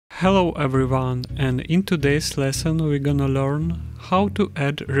Hello everyone, and in today's lesson we're gonna learn how to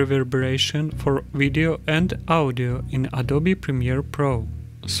add reverberation for video and audio in Adobe Premiere Pro.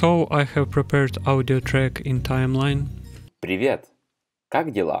 So I have prepared audio track in timeline. Привет!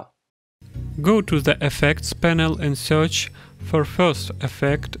 Как дела? Go to the effects panel and search for first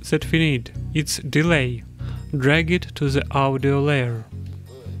effect that we need. It's delay. Drag it to the audio layer.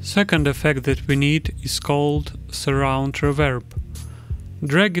 Second effect that we need is called surround reverb.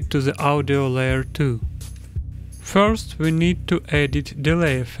 Drag it to the audio layer too. First we need to edit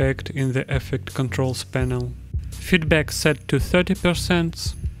delay effect in the effect controls panel. Feedback set to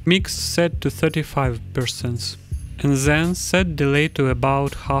 30%, mix set to 35%, and then set delay to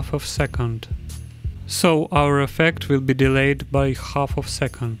about half of second. So our effect will be delayed by half of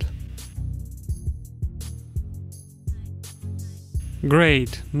second.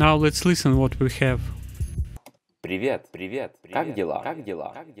 Great, now let's listen what we have. Привет! Привет! Как дела? Как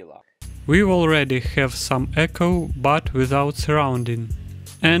дела? We already have some echo, but without surrounding.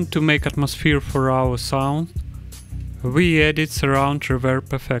 And to make atmosphere for our sound, we added surround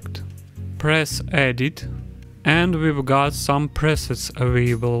reverb effect. Press Edit, and we've got some presets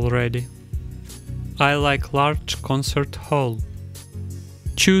available already. I like large concert hall.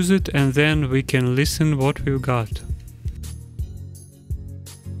 Choose it and then we can listen what we've got.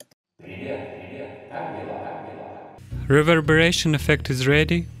 Reverberation effect is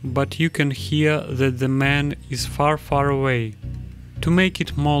ready, but you can hear that the man is far away. To make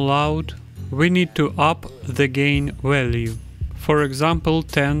it more loud, we need to up the gain value. For example,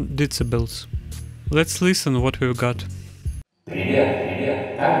 10 decibels. Let's listen what we've got.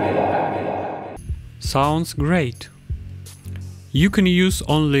 Sounds great. You can use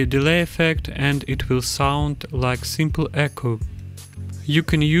only delay effect and it will sound like simple echo. You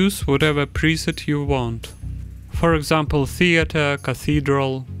can use whatever preset you want. For example, theater,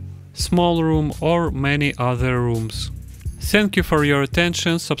 cathedral, small room or many other rooms. Thank you for your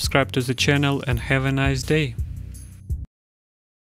attention, subscribe to the channel and have a nice day.